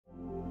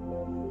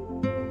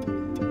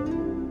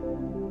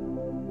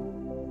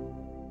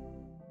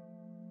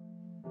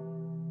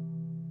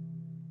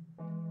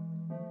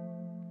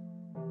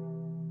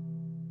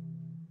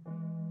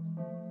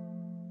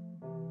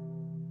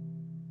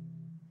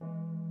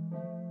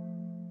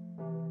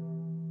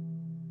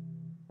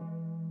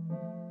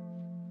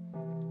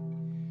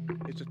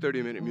It's a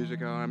 30-minute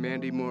music hour. I'm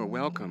Andy Moore.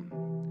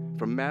 Welcome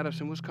from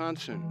Madison,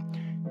 Wisconsin.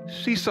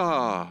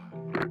 Seasaw.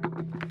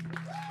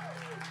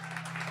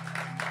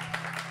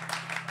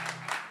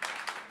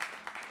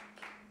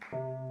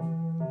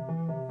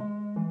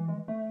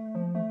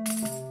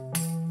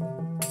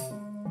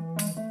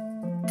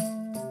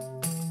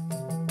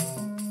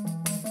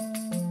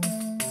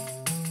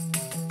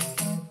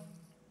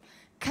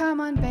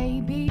 Come on,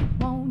 baby,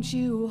 won't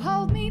you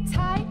hold me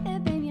tight?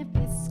 And then your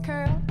fists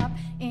curl up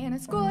in a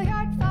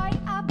schoolyard fight.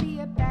 I'll be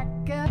a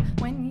backup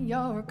when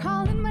you're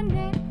calling my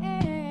name.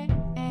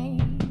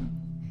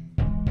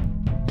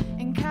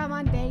 And come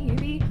on,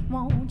 baby,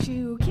 won't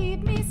you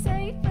keep me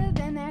safer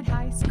than that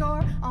high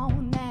score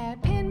on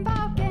that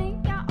pinball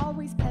game you're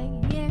always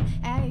playing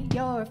at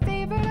your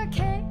favorite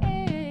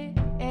arcade?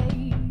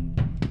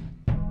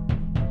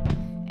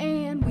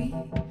 And we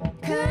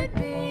could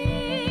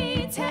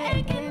be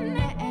taking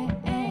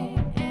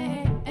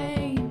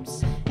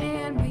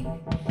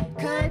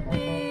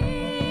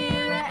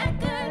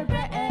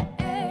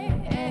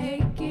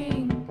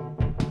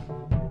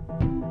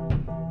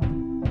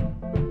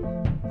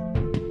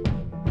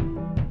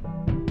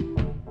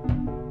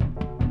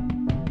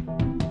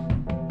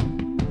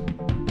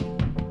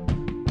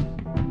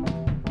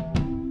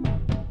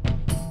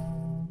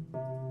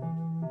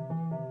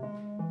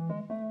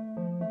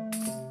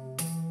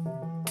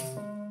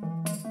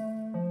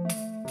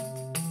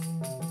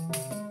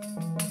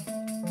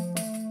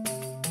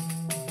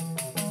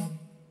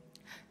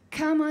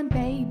Come on,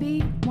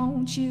 baby,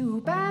 won't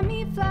you buy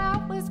me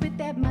flowers with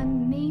that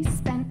money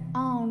spent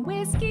on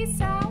whiskey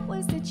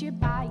sours that you're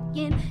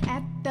buying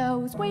at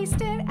those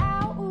wasted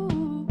hours?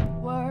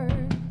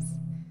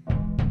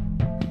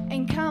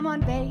 And come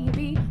on,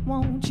 baby,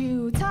 won't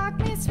you talk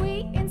me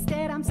sweet?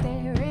 Instead, I'm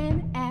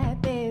staring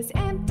at this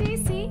empty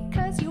seat,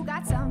 'cause you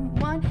got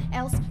someone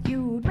else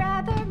you'd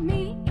rather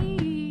meet.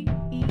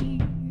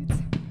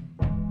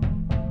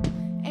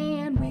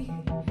 And we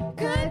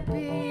could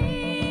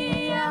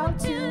be out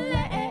tonight.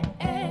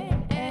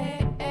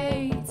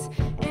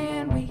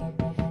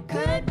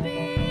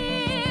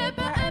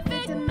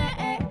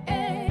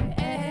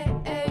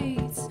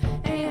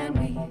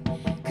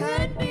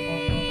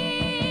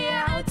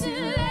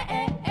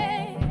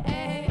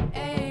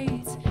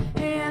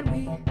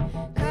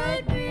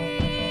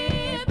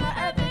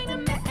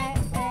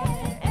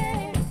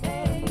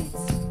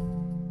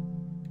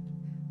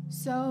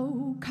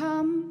 So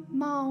come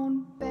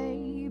on,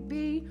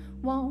 baby,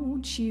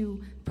 won't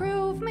you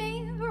prove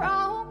me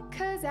wrong?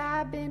 'Cause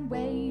I've been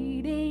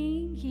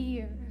waiting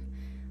here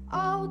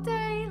all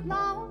day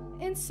long,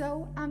 and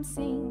so I'm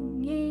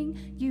singing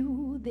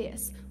you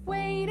this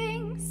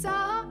waiting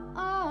song.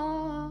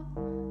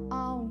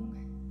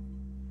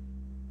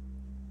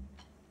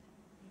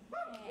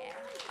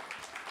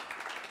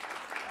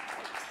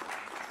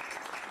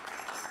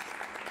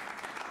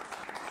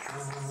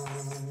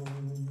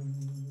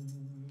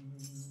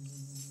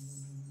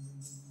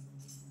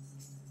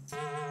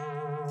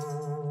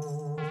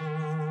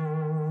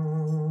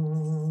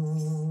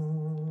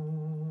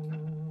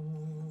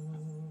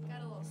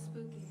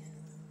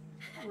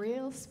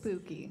 Real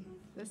spooky.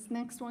 This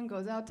next one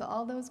goes out to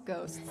all those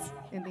ghosts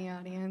in the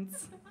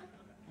audience.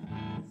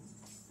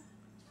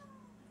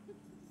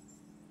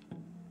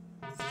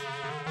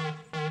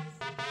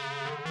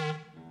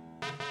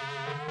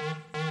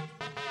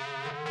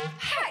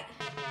 Hey!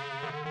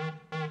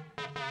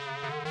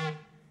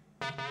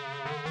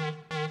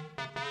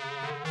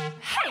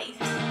 Hey!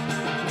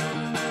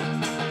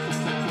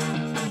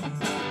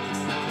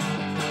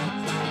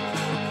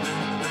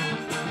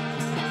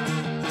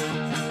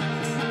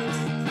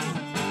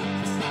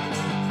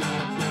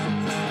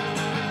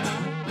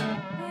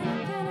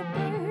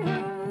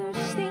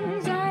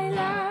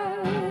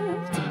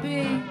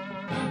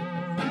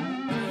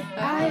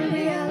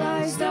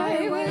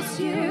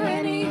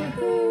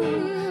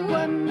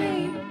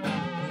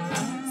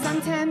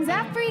 Sometimes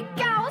I freak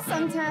out,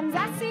 sometimes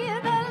I see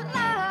the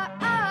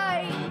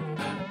light.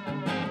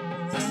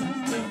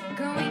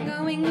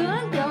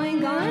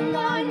 Going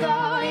on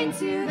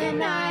to the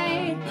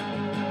night.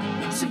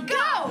 So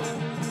go!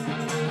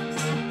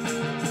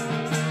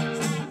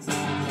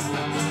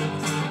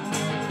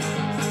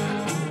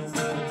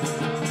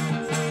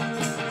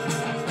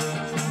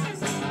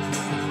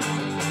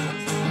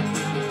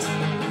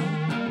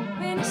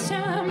 When I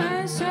saw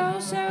my soul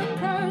so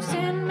close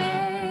and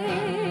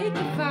made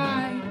the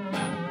fight,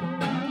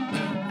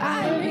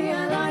 I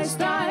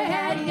realized I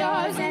had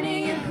yours and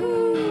you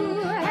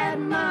had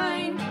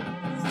mine.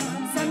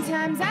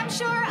 Sometimes I'm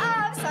sure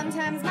of,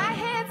 sometimes my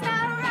head's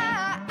not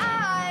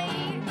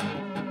right.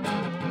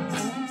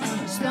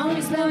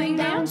 Slowing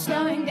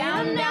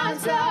down, now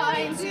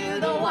slowing to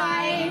the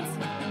white.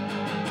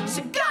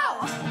 So go!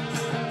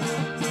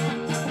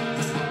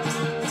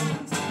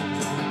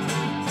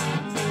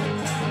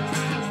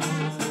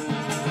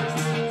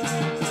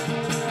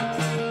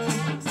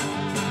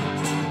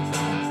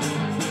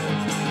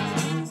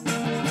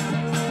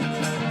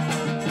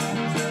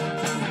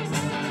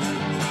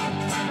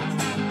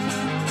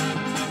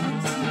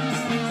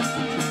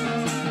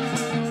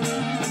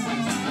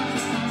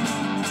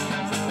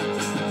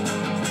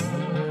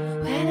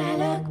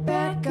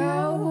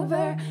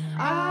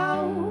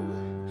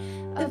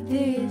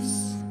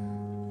 kiss.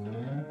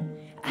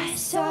 I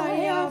saw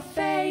your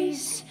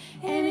face,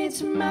 and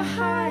it's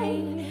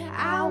mine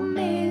I'll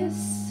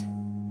miss.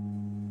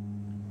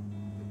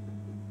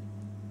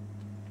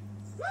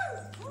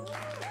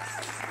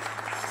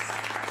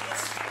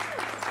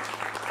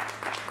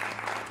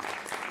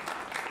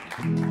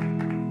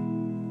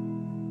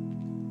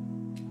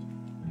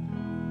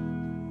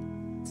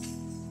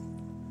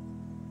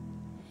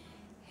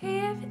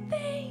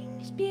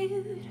 Everything's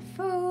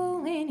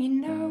beautiful when you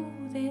know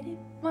that it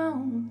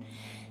won't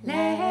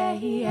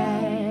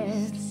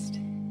last,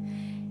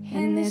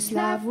 and this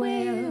life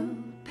will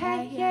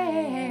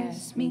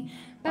pass me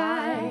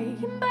by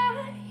and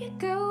by. You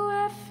go,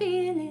 I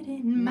feel it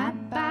in my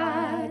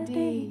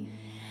body.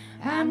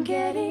 I'm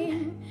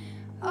getting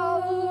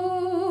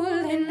old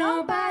and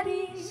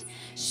nobody's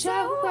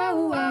so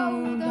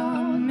old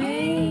on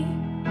me.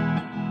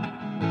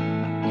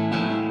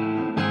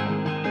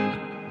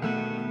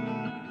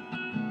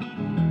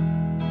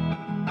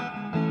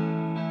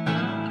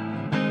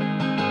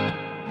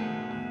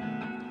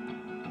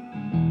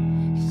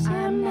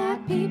 I'm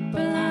not people,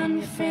 I'm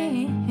your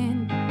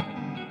friend.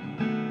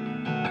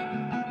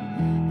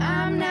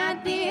 I'm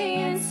not the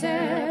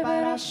answer,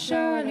 but I'll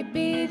surely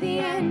be the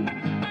end.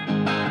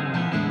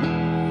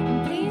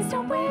 And please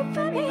don't wait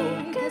for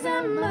me, 'cause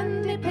I'm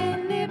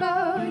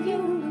undependable.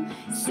 You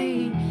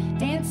see,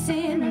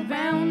 dancing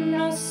around,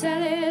 I'll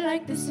sell it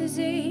like this is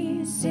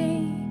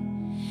easy.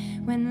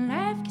 When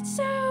life gets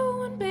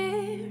so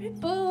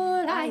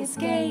unbearable, I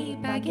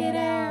escape, I get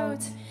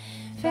out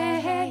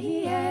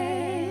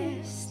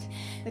fast.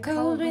 The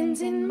cold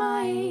winds in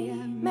my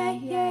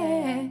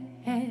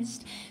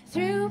mast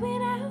threw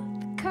it out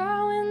the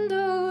car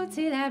window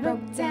till I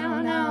broke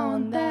down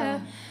on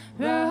the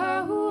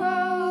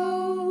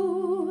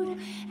road.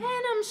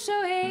 And I'm so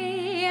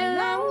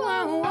alone.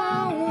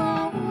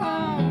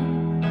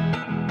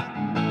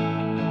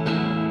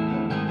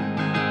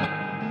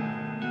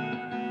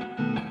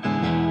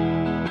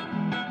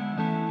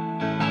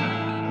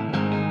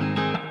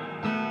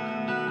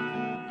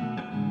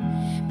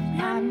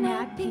 I'm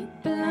not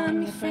people,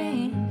 I'm your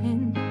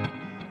friend.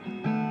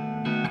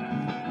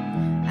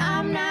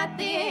 I'm not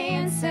the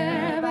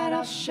answer, but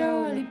I'll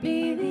surely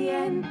be the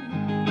end.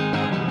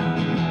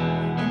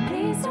 And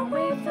please don't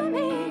wait for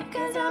me,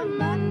 'cause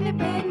I'm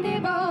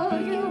undependable.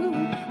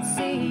 You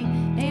see,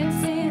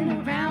 dancing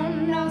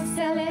around, I'll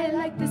sell it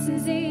like this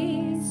is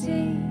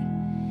easy.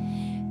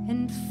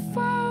 And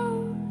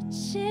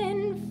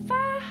fortune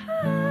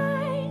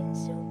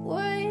finds a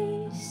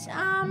way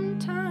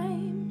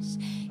sometimes.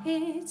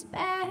 It's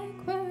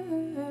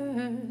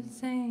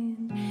backwards,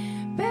 and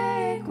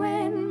back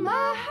when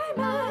my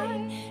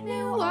mind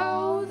knew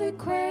all the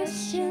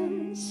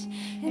questions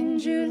and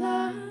drew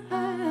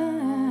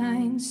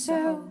lines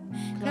so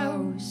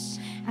close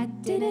I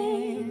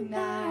didn't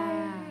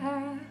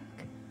knock.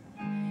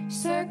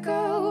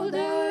 Circled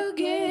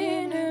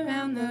again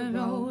around the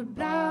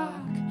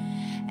roadblock,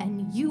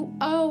 and you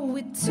owe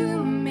it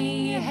to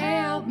me.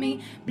 Help me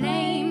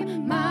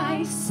blame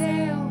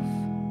myself.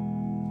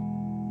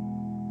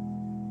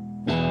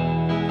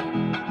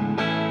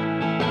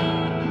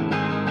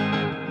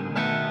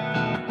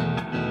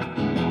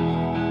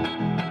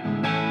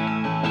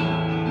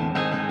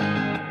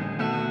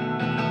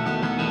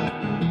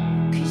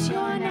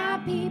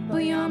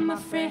 You're my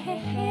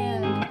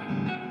friend.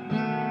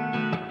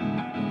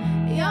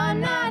 You're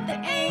not the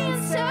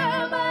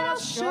answer, but I'll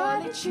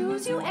surely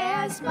choose you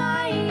as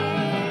my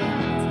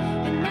end.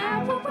 And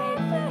I will wait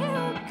for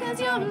you, 'cause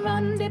you're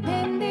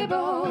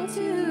undependable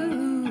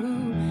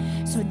too.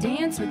 So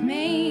dance with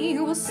me,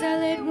 we'll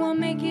sell it, we'll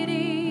make it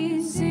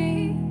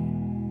easy.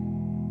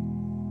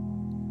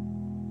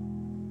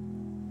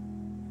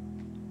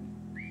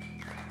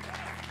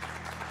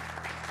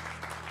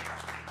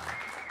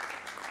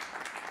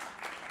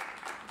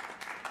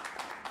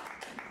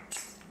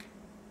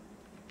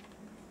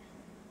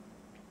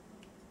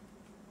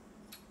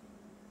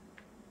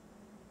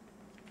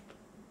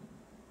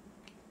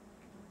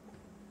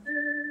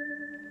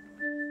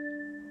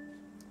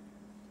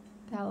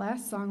 That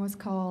last song was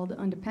called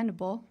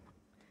Undependable.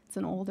 It's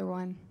an older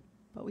one,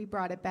 but we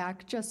brought it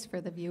back just for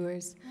the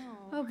viewers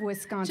of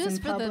Wisconsin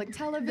Just for Public the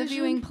Television.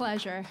 viewing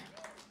pleasure.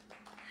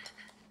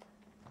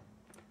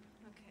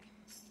 Okay.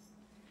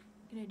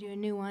 I'm gonna do a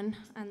new one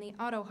on the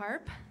auto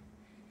harp.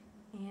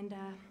 And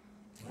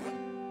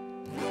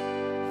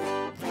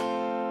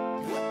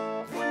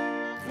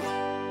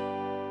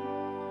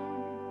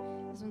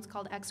this one's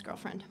called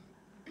Ex-Girlfriend.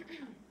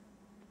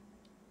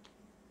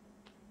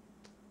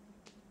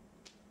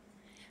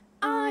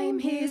 I'm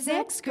his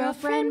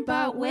ex-girlfriend,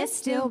 but we're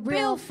still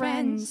real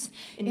friends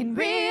in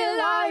real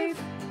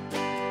life.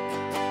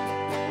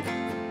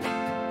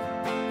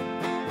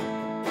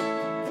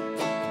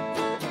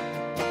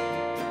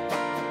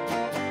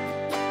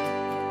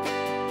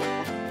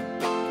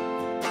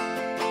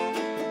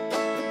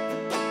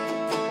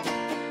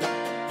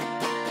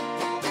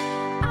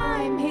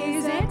 I'm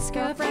his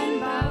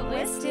ex-girlfriend, but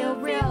we're still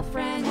real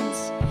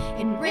friends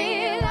in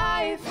real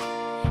life.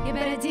 You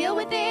better deal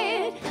with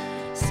it.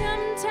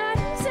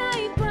 Sometimes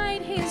I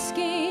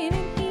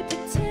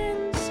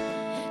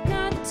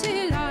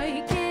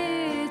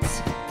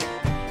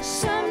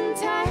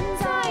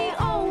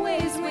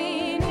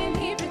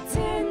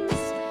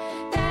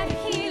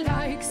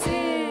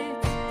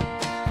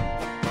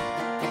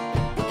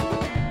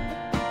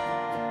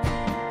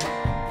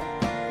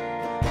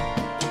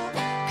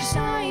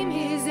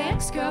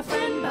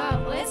ex-girlfriend,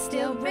 but we're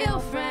still real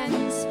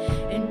friends.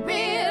 In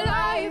real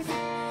life,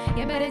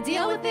 you better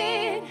deal with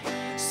it.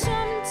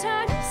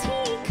 Sometimes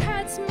he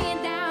cuts me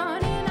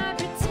down and I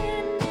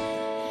pretend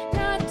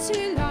not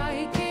to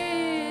like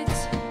it.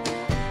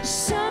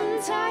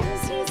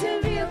 Sometimes he's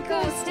a real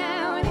ghost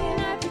town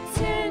and I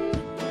pretend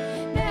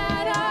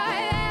that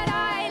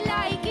I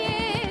like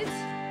it.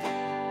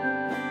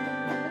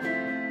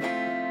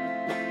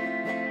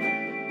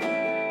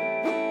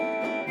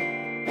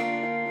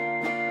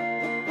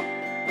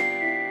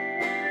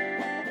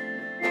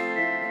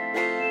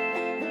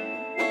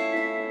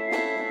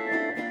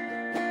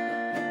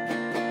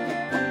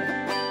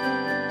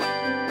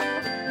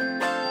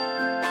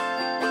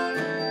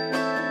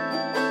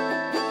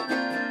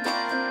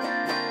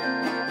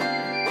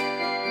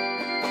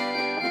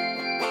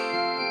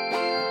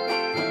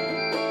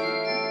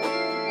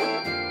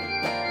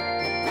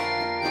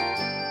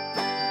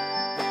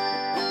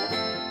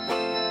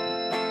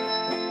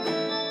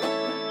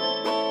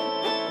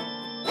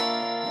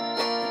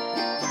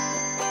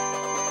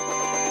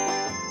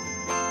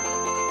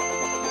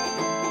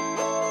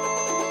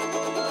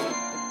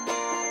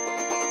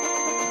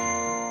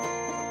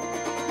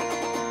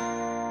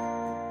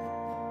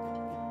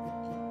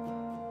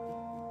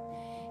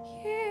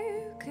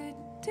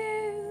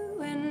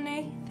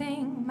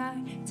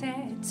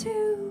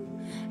 Tattoo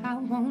I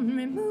won't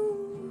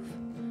remove,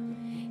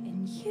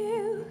 and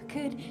you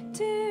could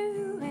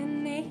do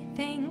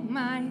anything.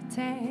 My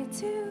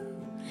tattoo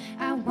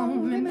I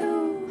won't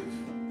remove,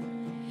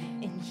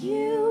 and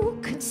you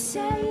could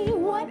say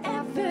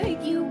whatever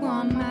you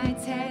want. My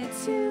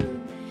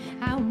tattoo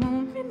I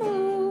won't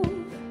remove,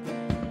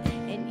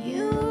 and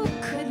you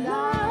could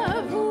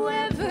love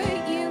whoever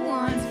you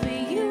want. For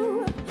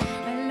you,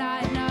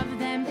 I love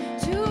them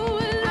too.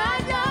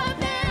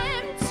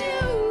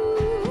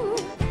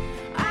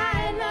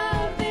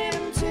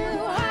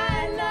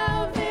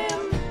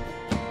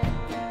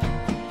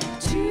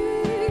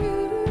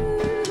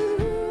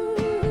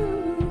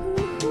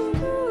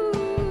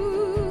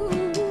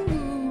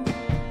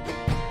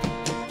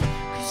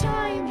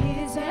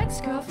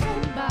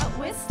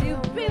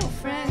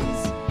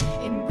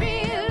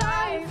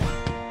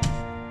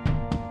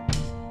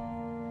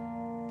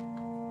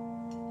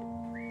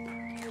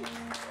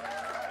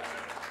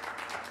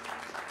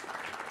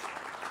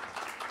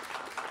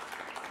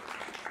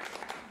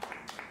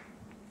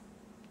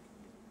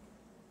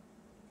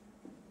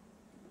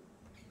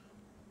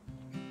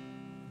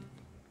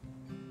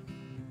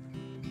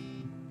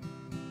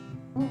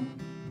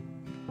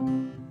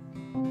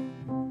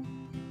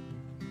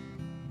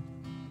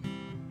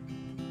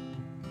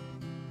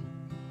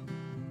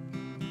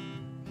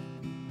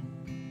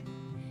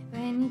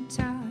 When you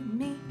taught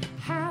me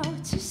how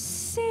to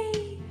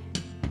see,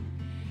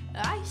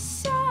 I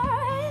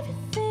saw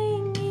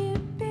everything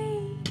you'd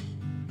be.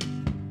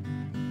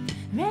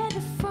 Read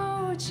the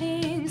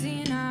fortunes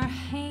in our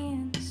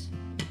hands,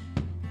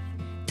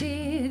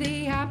 did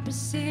the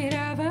opposite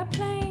of our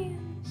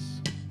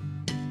plans.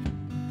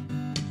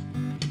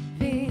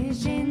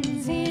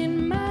 Visions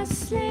in my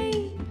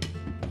sleep,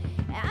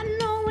 I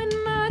know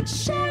we're not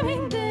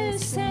sharing the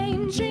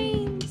same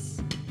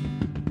dreams,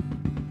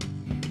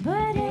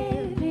 but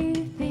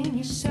everything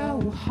is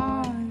so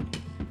hard,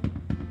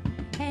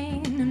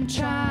 and I'm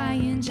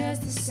trying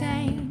just the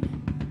same.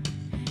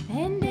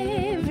 And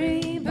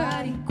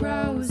everybody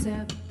grows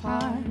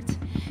apart.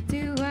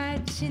 Do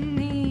what you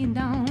need,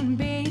 don't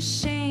be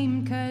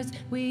ashamed, 'cause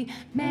we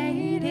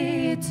made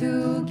it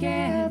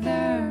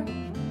together.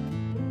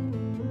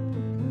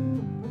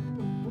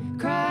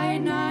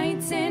 Cried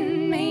nights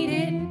and made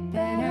it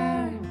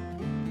better.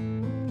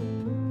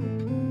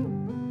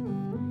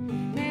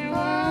 Now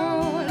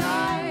all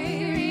I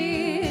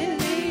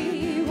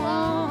really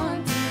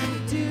want to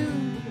do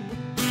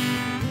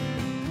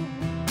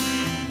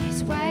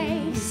is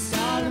waste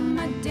all of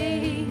my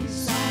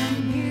days on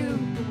you.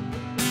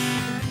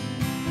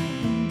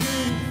 And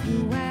if you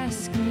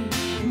ask me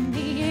in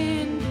the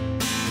end,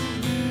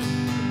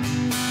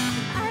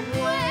 I'd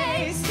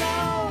waste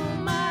all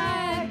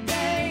my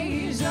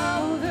days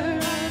over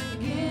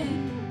again.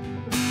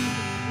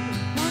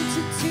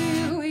 Wanted to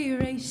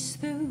erase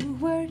the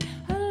word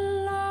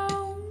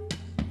alone.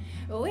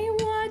 We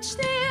watched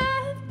the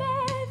earth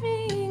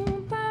burying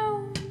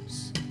bones.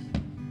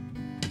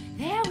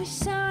 There were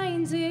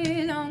signs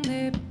along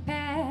the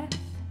path.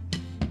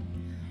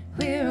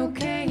 We're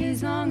okay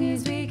as long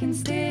as we can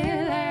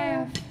still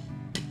laugh.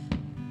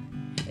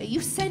 You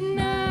said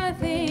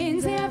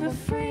nothing's ever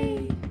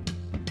free.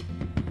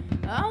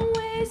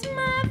 Always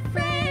my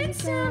friend,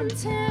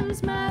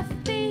 sometimes my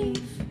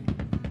thief.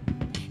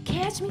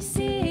 Catch me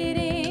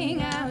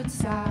sitting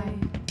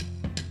outside,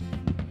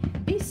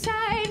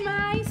 beside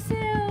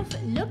myself,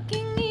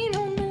 looking in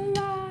on the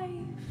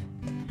life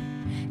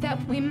that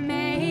we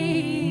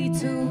made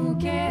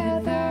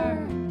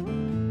together.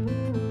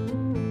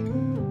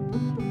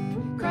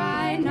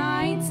 Cried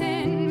nights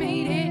and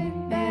made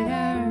it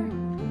better.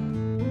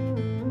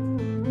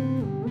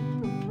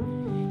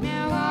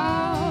 Now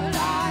all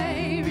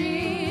I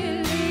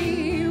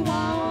really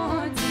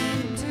want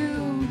to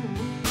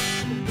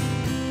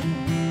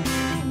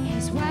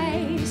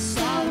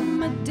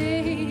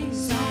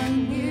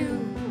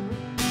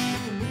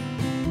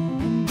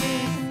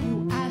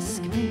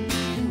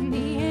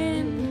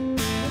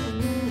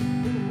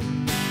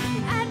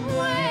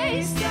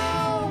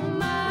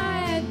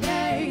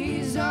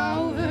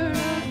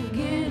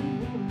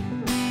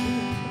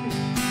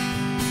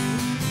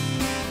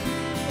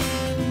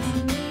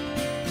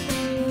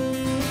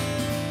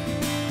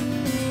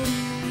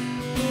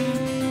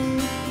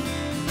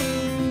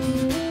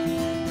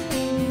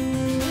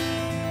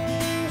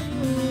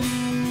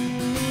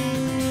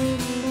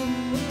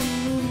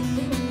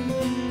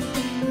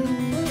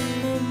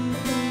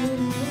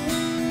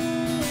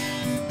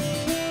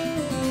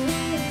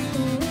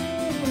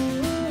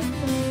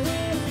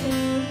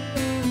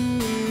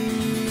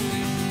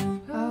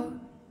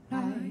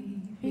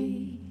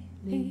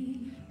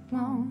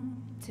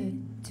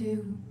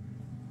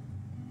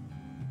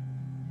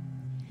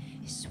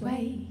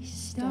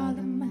waste all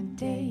of my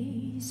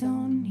days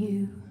on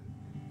you.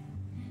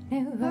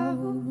 And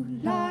all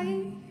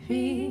I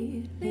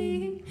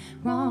really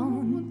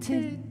want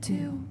to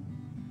do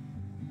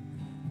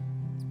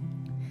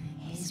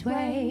is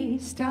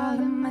waste all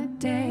of my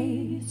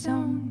days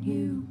on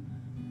you.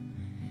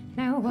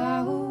 Now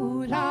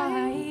all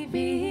I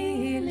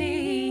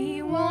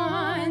really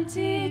want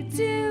to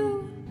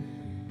do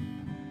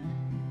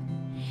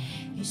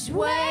is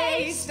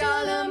waste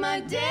all of my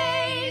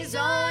days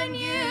on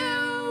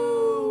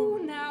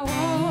you. Now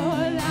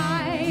all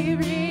I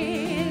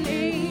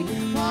really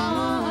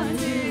want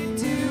to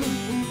do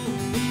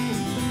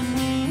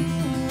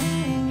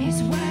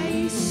is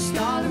waste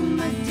all of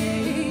my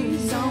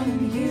days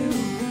on you.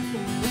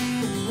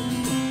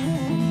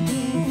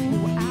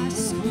 You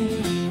ask me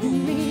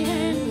in the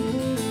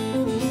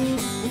end,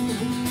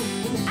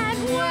 I'd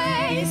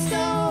waste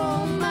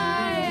all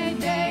my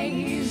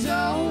days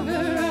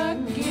over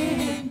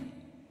again.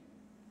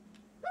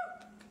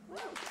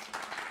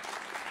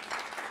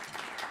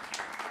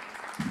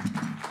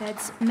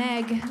 That's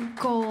Meg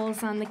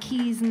Golz on the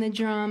keys and the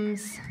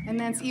drums. And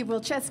that's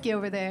Wilczewski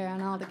over there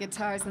on all the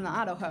guitars and the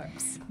auto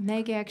harps.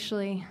 Meg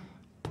actually,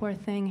 poor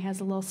thing, has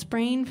a little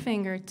sprained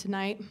finger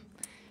tonight.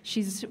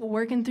 She's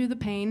working through the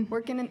pain.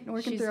 Working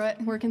She's through it.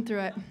 Working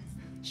through it.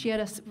 She had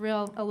a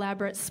real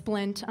elaborate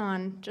splint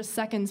on just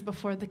seconds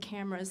before the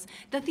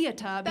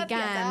theater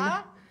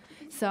began.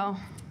 So,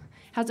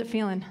 how's it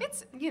feeling?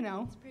 It's, you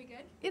know, It's pretty good.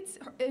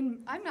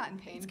 I'm not in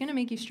pain. It's gonna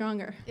make you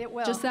stronger. It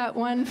will. Just that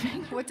one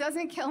finger. What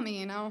doesn't kill me,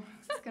 you know,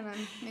 it's gonna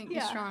make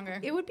me stronger.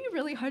 It would be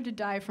really hard to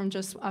die from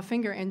just a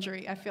finger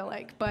injury, I feel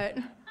like, but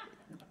who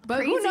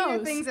Crazier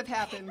knows? things have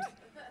happened.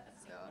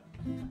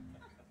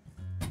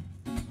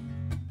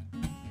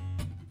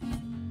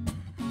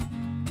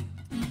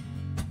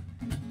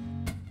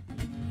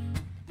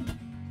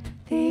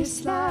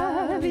 This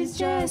love is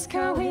just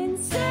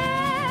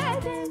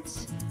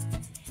coincidence.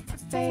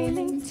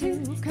 Failing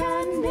to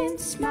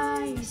convince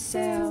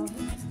myself.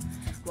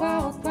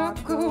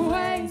 Walk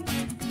away.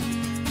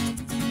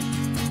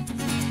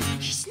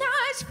 He's not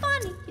as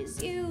funny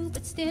as you,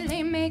 but still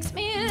he makes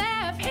me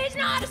laugh. He's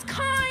not as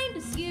kind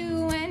as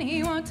you, and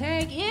he won't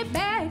take it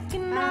back.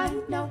 And I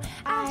know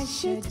I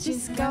should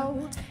just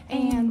go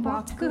and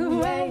walk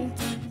away.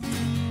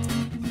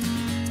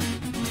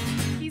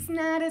 He's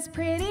not as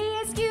pretty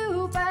as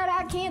you, but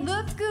I can't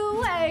look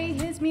away.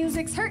 His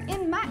music's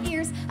hurting my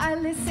ears, I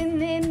listen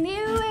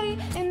anyway.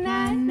 And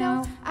I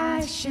know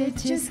I should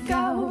just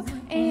go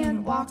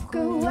and walk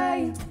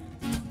away.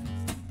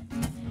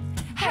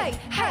 Hey,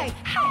 hey,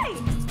 hey!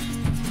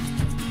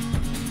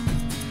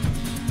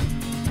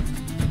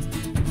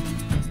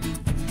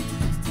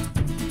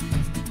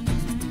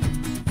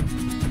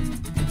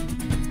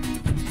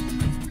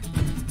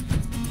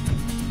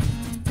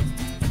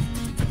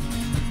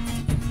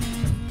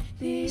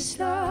 This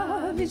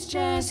love is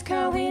just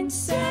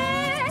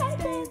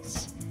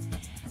coincidence.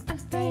 I'm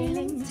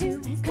failing to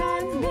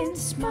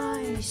convince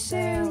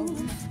myself.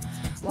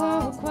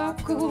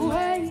 Walk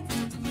away.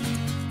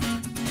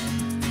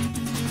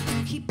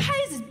 He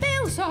pays his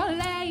bills all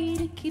late.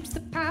 He keeps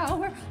the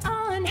power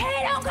on.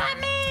 He don't got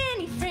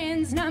many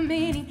friends, not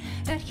many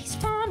that he's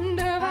fond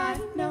of. I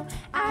know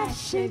I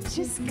should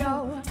just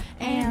go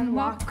and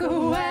walk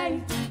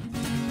away.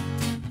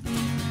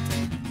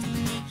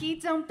 He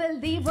don't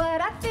believe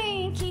what I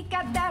think, he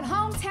got that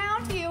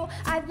hometown view.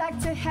 I'd like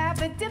to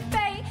have a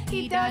debate,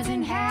 he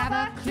doesn't have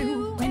a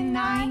clue. And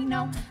I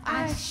know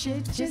I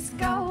should just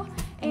go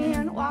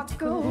and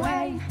walk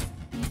away.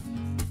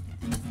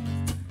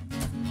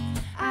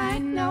 I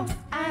know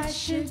I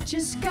should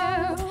just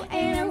go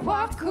and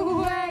walk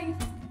away.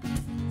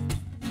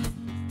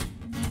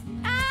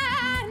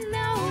 I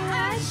know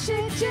I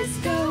should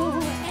just go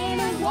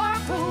and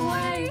walk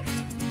away.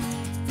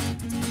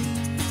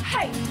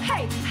 Hey,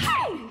 hey,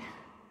 hey!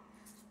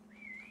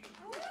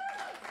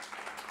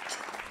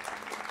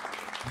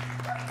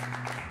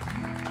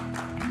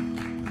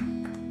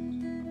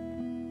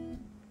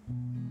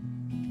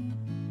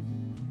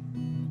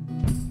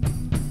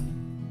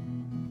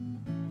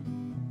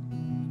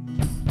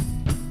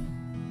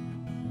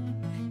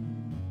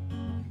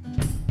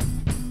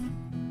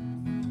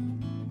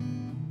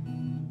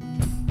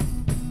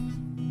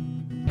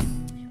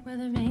 Well,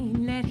 the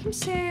rain let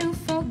himself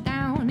fall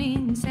down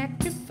in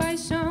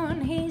sacrifice on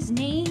his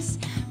knees.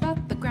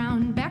 Brought the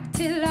ground back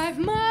to life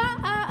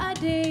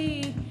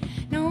muddy.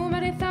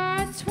 Nobody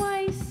thought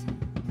twice.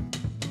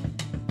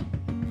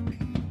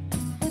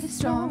 With a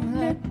strong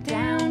let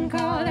down,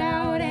 called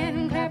out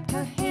and clapped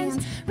her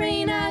hands.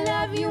 Rain, I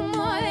love you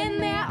more than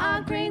there are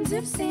grains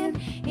of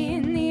sand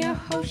in the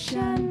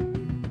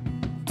ocean.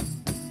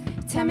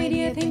 Tell me, do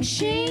you think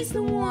she's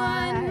the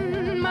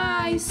one,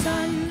 my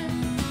son?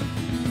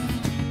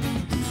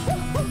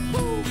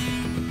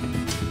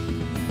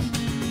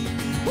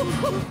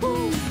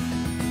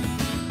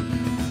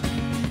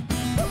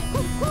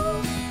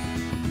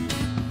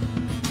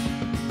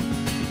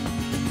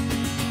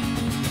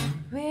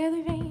 Well,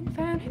 the rain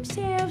found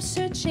himself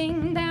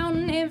searching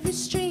down every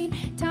street,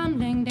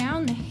 tumbling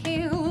down the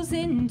hills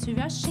into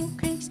rush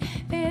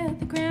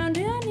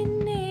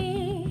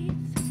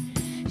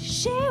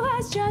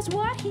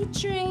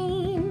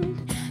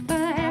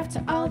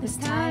as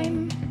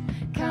time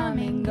come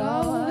and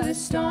go, a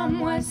storm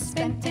was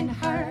spent in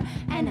her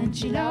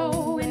energy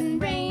low.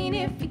 And rain,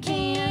 if you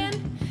can,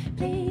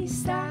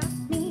 please stop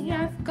me.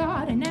 I've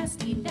got a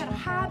nasty little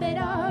habit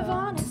of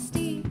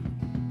honesty.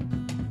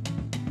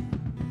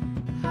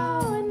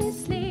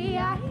 Honestly,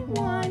 I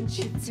want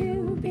you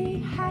to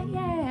be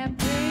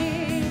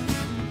happy.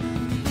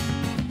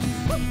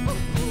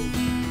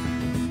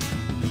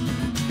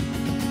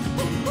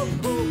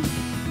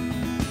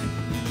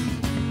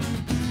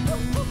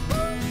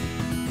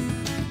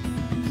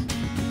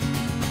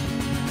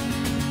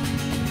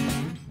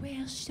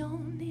 Well,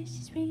 shown this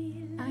is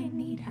real. I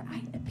need her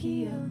eye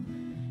appeal.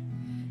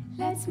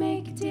 Let's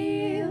make a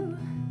deal.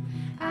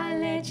 I'll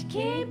let you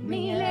keep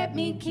me, let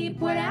me keep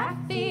what I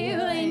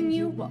feel, and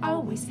you will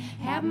always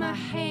have my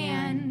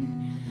hand.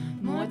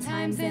 More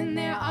times than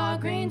there are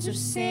grains of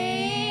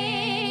sand.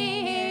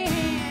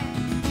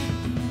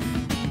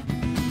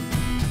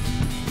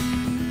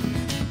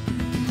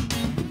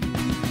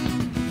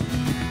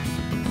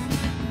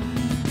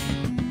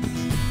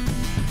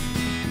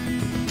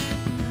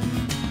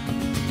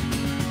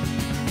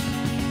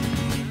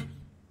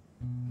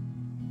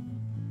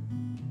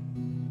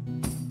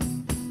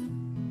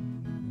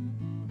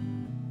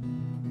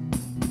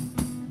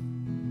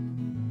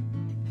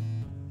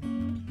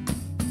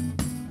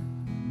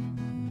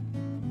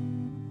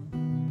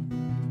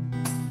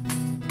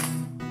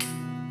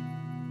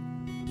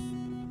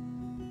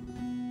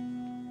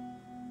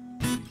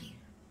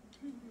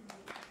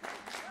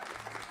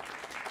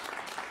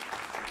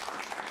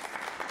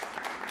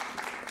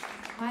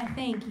 Why,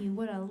 thank you.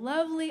 What a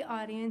lovely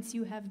audience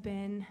you have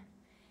been.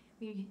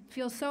 We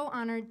feel so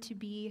honored to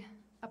be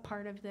a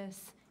part of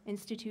this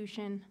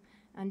institution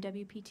on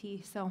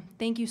WPT. So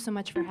thank you so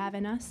much for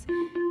having us.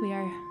 We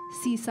are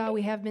Seasaw.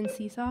 We have been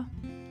Seasaw.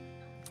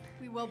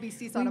 We will be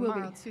Seasaw We will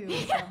tomorrow, be. too.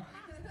 So.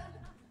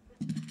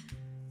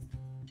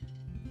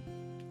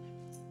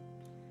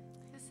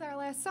 This is our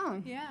last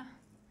song. Yeah.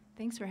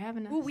 Thanks for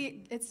having us. Ooh,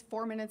 it's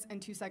 4 minutes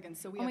and 2 seconds,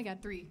 so we Oh have my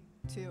God. 3,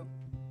 2.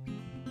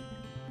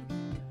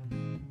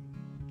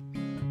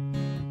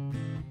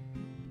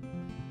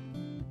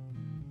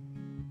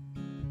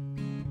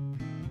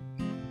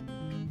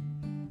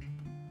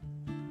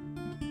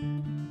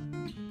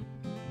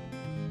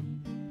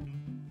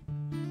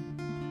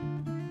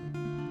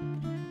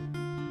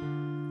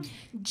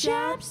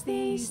 Jobs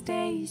these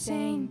days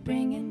ain't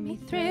bringing me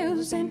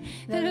thrills, and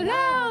the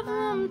love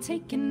I'm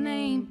taking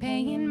ain't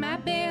paying my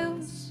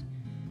bills.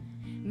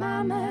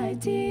 Mama,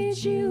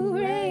 did you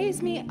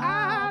raise me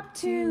up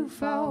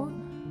twofold?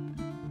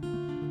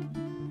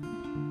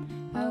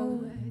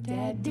 Oh,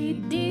 Daddy,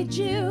 did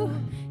you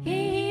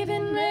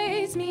even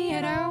raise me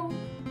at all?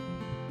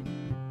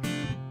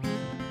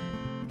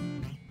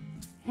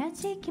 I'll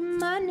take your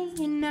money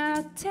and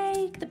I'll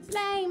take the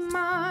blame.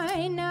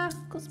 My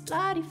knuckles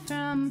bloody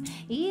from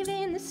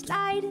even the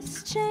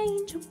slightest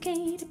change.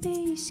 Okay to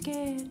be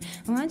scared,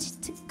 want you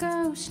to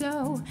go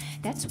slow.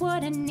 That's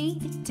what I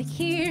needed to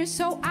hear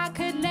so I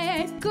could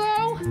let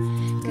go.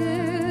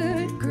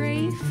 Good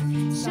grief,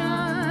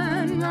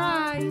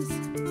 sunrise.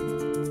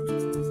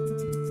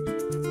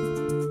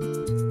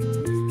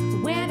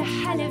 Where the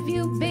hell have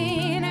you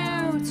been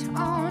out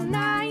all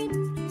night?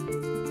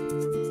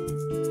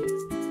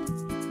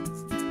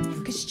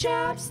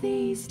 Jobs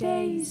these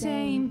days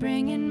ain't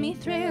bringing me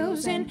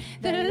thrills, and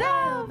the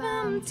love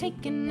I'm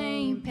taking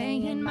ain't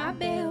paying my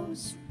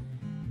bills.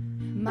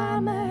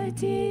 Mama,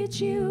 did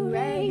you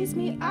raise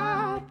me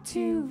up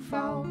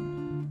twofold?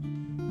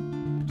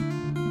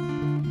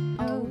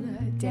 Oh,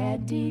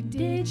 Daddy,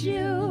 did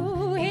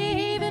you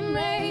even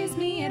raise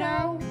me at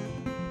all?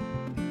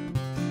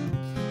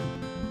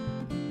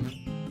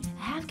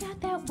 I've got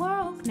that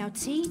walk, now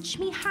teach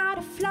me how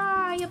to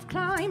fly. I've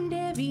climbed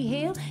every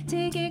hill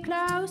to get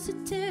closer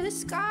to the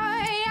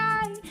sky.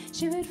 I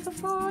shoot for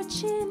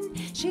fortune,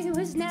 she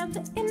was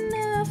never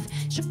enough.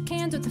 Shook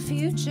hands with the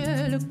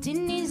future, looked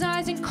in his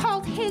eyes and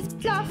called his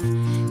bluff.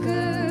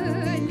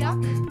 Good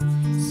luck,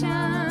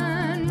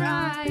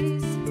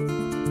 sunrise.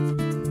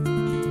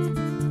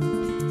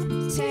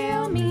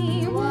 Tell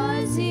me,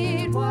 was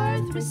it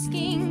worth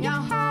risking your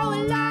whole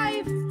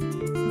life?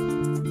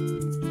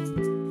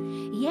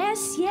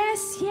 Yes,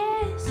 yes,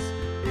 yes.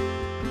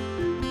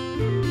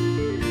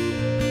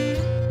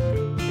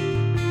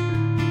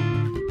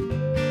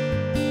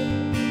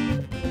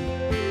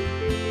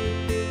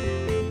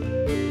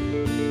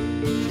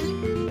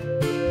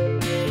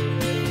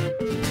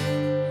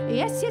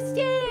 Yes, yes,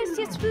 yes,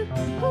 yes. Ooh, ooh,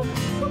 ooh,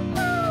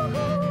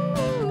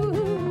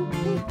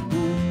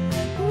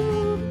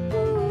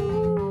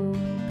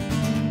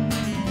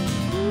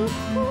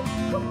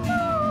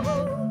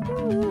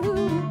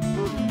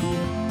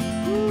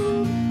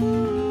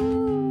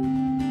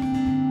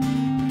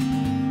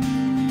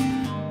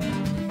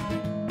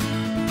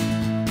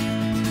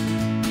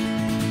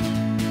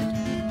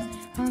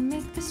 I'll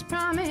make this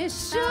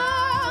promise,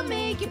 I'll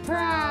make you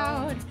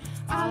proud.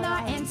 All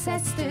our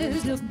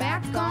ancestors look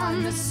back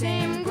on the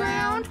same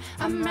ground.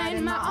 I'm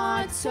writing my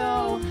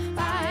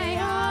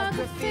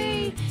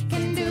autobiography.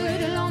 Can do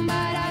it alone, but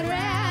I'd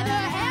rather